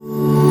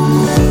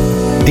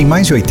Em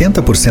mais de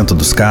 80%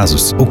 dos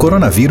casos, o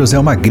coronavírus é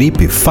uma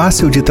gripe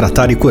fácil de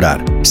tratar e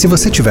curar. Se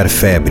você tiver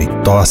febre,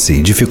 tosse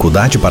e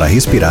dificuldade para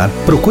respirar,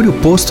 procure o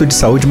posto de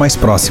saúde mais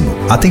próximo.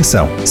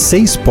 Atenção,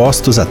 6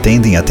 postos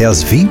atendem até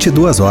às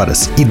 22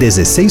 horas e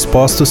 16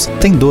 postos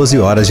têm 12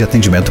 horas de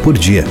atendimento por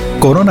dia.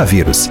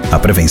 Coronavírus, a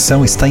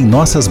prevenção está em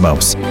nossas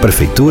mãos.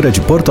 Prefeitura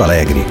de Porto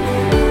Alegre.